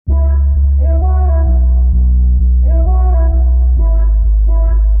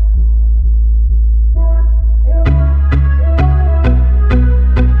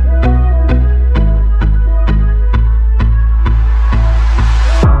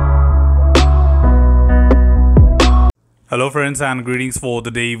Hello friends and greetings for the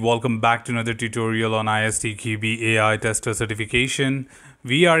day. Welcome back to another tutorial on ISTQB AI Tester certification.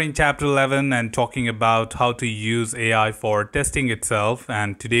 We are in chapter 11 and talking about how to use AI for testing itself,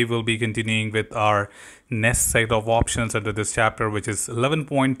 and today we'll be continuing with our next set of options under this chapter, which is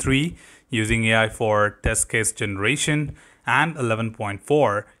 11.3 using AI for test case generation and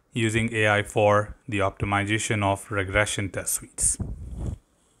 11.4 using AI for the optimization of regression test suites.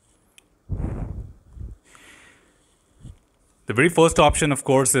 The very first option, of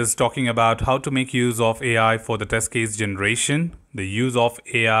course, is talking about how to make use of AI for the test case generation. The use of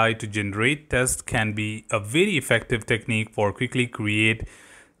AI to generate tests can be a very effective technique for quickly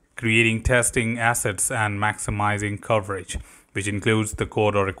creating testing assets and maximizing coverage, which includes the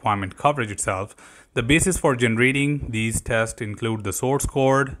code or requirement coverage itself. The basis for generating these tests include the source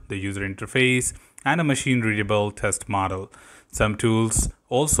code, the user interface, and a machine-readable test model. Some tools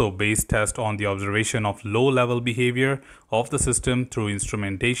also base test on the observation of low-level behavior of the system through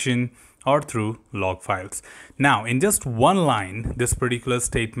instrumentation or through log files. Now, in just one line, this particular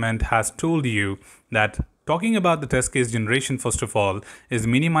statement has told you that talking about the test case generation, first of all, is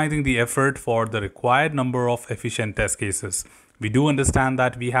minimizing the effort for the required number of efficient test cases. We do understand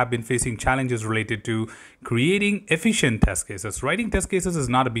that we have been facing challenges related to creating efficient test cases. Writing test cases is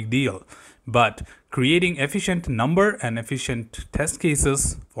not a big deal, but creating efficient number and efficient test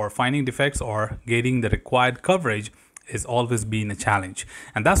cases for finding defects or getting the required coverage is always been a challenge.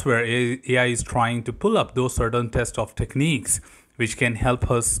 And that's where AI is trying to pull up those certain test of techniques which can help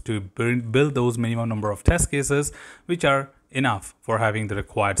us to build those minimum number of test cases which are enough for having the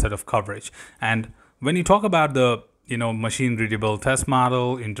required set of coverage. And when you talk about the machine readable test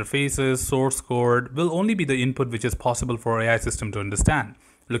model, interfaces, source code will only be the input which is possible for AI system to understand.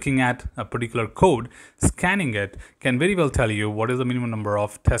 Looking at a particular code, scanning it can very well tell you what is the minimum number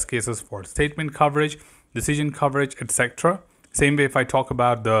of test cases for statement coverage, decision coverage, etc. Same way, if I talk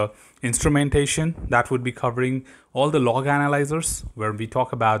about the instrumentation, that would be covering all the log analyzers. Where we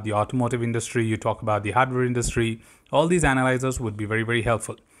talk about the automotive industry, you talk about the hardware industry, all these analyzers would be very, very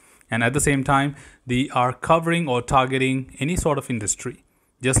helpful. And at the same time, they are covering or targeting any sort of industry,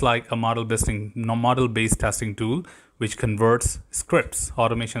 just like a model-based testing tool, which converts scripts,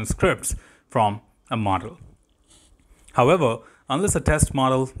 automation scripts from a model. However, unless a test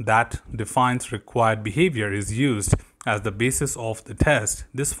model that defines required behavior is used as the basis of the test,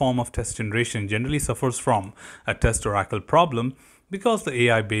 this form of test generation generally suffers from a test oracle problem because the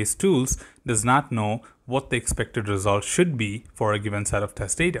AI-based tools does not know what the expected result should be for a given set of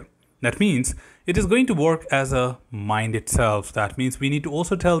test data. That means it is going to work as a mind itself. That means we need to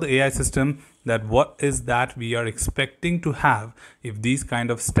also tell the AI system that what is that we are expecting to have if these kind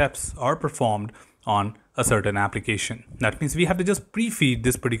of steps are performed on a certain application. That means we have to just pre-feed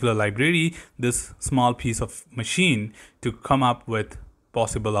this particular library, this small piece of machine, to come up with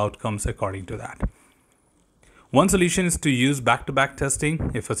possible outcomes according to that. One solution is to use back-to-back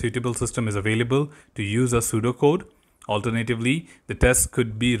testing if a suitable system is available, to use a pseudocode. Alternatively, the test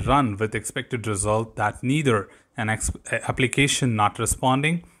could be run with expected result that neither an application not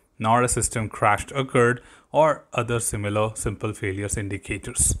responding nor a system crashed occurred or other similar simple failures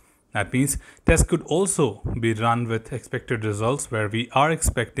indicators. That means tests could also be run with expected results where we are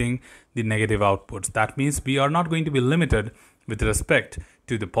expecting the negative outputs. That means we are not going to be limited with respect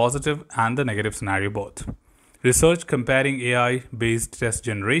to the positive and the negative scenario both. Research comparing AI-based test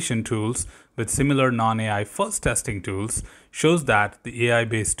generation tools with similar non-AI first testing tools shows that the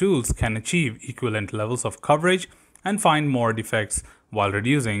AI-based tools can achieve equivalent levels of coverage and find more defects while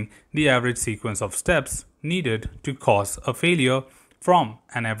reducing the average sequence of steps needed to cause a failure from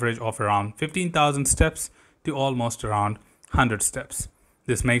an average of around 15,000 steps to almost around 100 steps.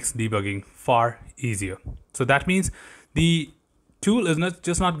 This makes debugging far easier. So that means the tool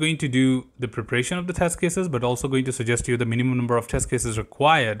is not going to do the preparation of the test cases, but also going to suggest to you the minimum number of test cases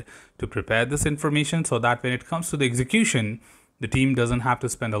required to prepare this information so that when it comes to the execution, the team doesn't have to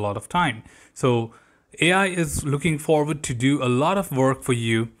spend a lot of time. So AI is looking forward to do a lot of work for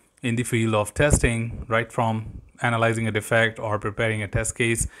you in the field of testing, right from analyzing a defect or preparing a test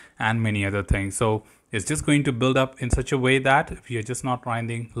case and many other things. So it's just going to build up in such a way that we are just not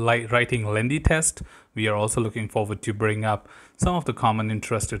writing lengthy tests. We are also looking forward to bring up some of the common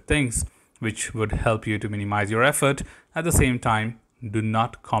interested things which would help you to minimize your effort. At the same time, do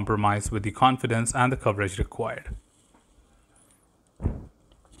not compromise with the confidence and the coverage required.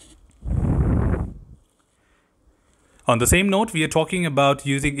 On the same note, we are talking about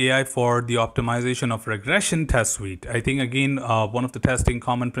using AI for the optimization of regression test suite. I think again, one of the testing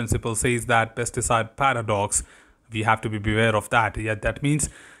common principles says that pesticide paradox. We have to be beware of that. Yeah, that means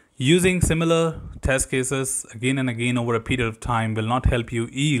Using similar test cases again and again over a period of time will not help you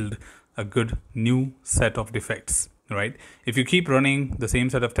yield a good new set of defects, right? If you keep running the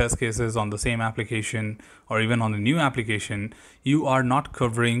same set of test cases on the same application or even on a new application, you are not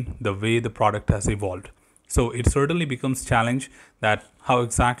covering the way the product has evolved. So it certainly becomes a challenge that how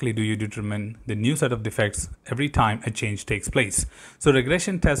exactly do you determine the new set of defects every time a change takes place. So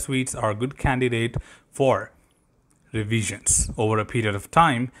regression test suites are a good candidate for revisions over a period of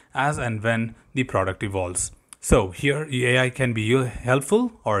time as and when the product evolves. So here AI can be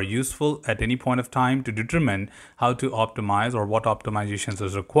helpful or useful at any point of time to determine how to optimize or what optimizations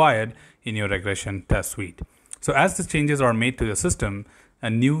is required in your regression test suite. So as the changes are made to the system,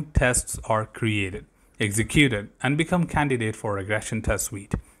 new tests are created, executed, and become candidate for regression test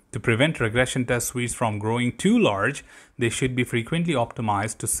suite. To prevent regression test suites from growing too large, they should be frequently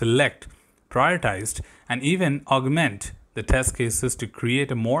optimized to select, prioritized, and even augment the test cases to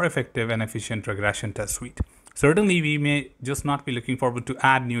create a more effective and efficient regression test suite. Certainly, we may just not be looking forward to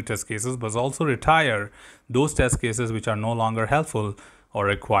add new test cases, but also retire those test cases which are no longer helpful or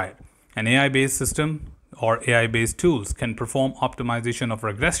required. An AI-based system or AI-based tools can perform optimization of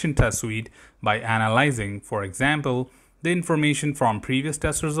regression test suite by analyzing, for example, the information from previous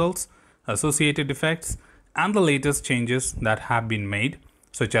test results, associated defects, and the latest changes that have been made,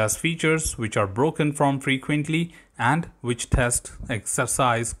 such as features which are broken from frequently and which test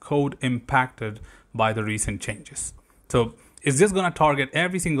exercise code impacted by the recent changes. So it's just going to target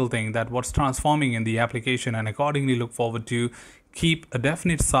every single thing that what's transforming in the application and accordingly look forward to keep a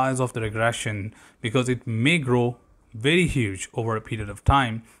definite size of the regression because it may grow very huge over a period of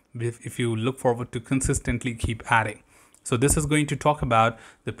time if you look forward to consistently keep adding. So this is going to talk about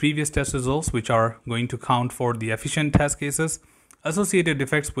the previous test results which are going to count for the efficient test cases. Associated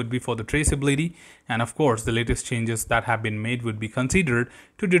defects would be for the traceability, and of course the latest changes that have been made would be considered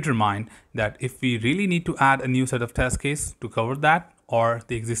to determine that if we really need to add a new set of test case to cover that or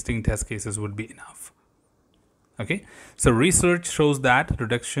the existing test cases would be enough. Okay, so research shows that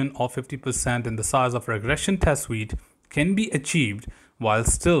reduction of 50% in the size of regression test suite can be achieved while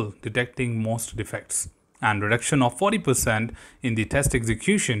still detecting most defects, and reduction of 40% in the test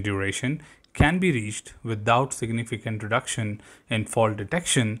execution duration can be reached without significant reduction in fault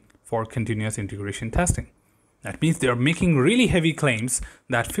detection for continuous integration testing. That means they are making really heavy claims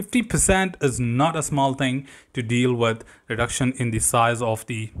that 50% is not a small thing to deal with reduction in the size of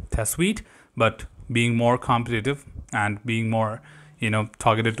the test suite, but being more competitive and being more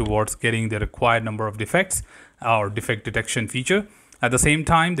targeted towards getting the required number of defects or defect detection feature. At the same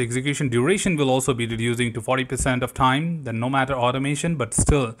time, the execution duration will also be reducing to 40% of time, then no matter automation, but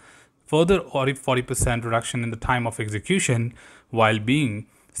still further 40% reduction in the time of execution while being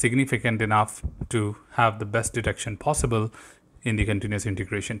significant enough to have the best detection possible in the continuous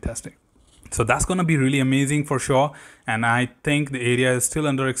integration testing. So that's going to be really amazing for sure. And I think the area is still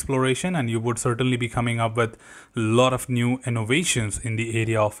under exploration and you would certainly be coming up with a lot of new innovations in the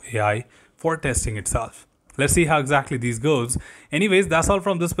area of AI for testing itself. Let's see how exactly these goes. Anyways, that's all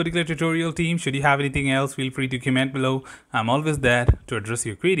from this particular tutorial team. Should you have anything else, feel free to comment below. I'm always there to address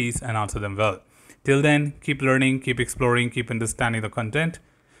your queries and answer them well. Till then, keep learning, keep exploring, keep understanding the content.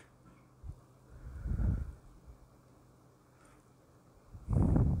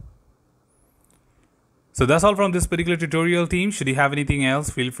 So that's all from this particular tutorial team. Should you have anything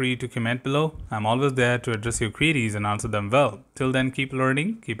else, feel free to comment below. I'm always there to address your queries and answer them well. Till then, keep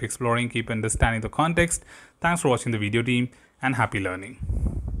learning, keep exploring, keep understanding the context. Thanks for watching the video team and happy learning.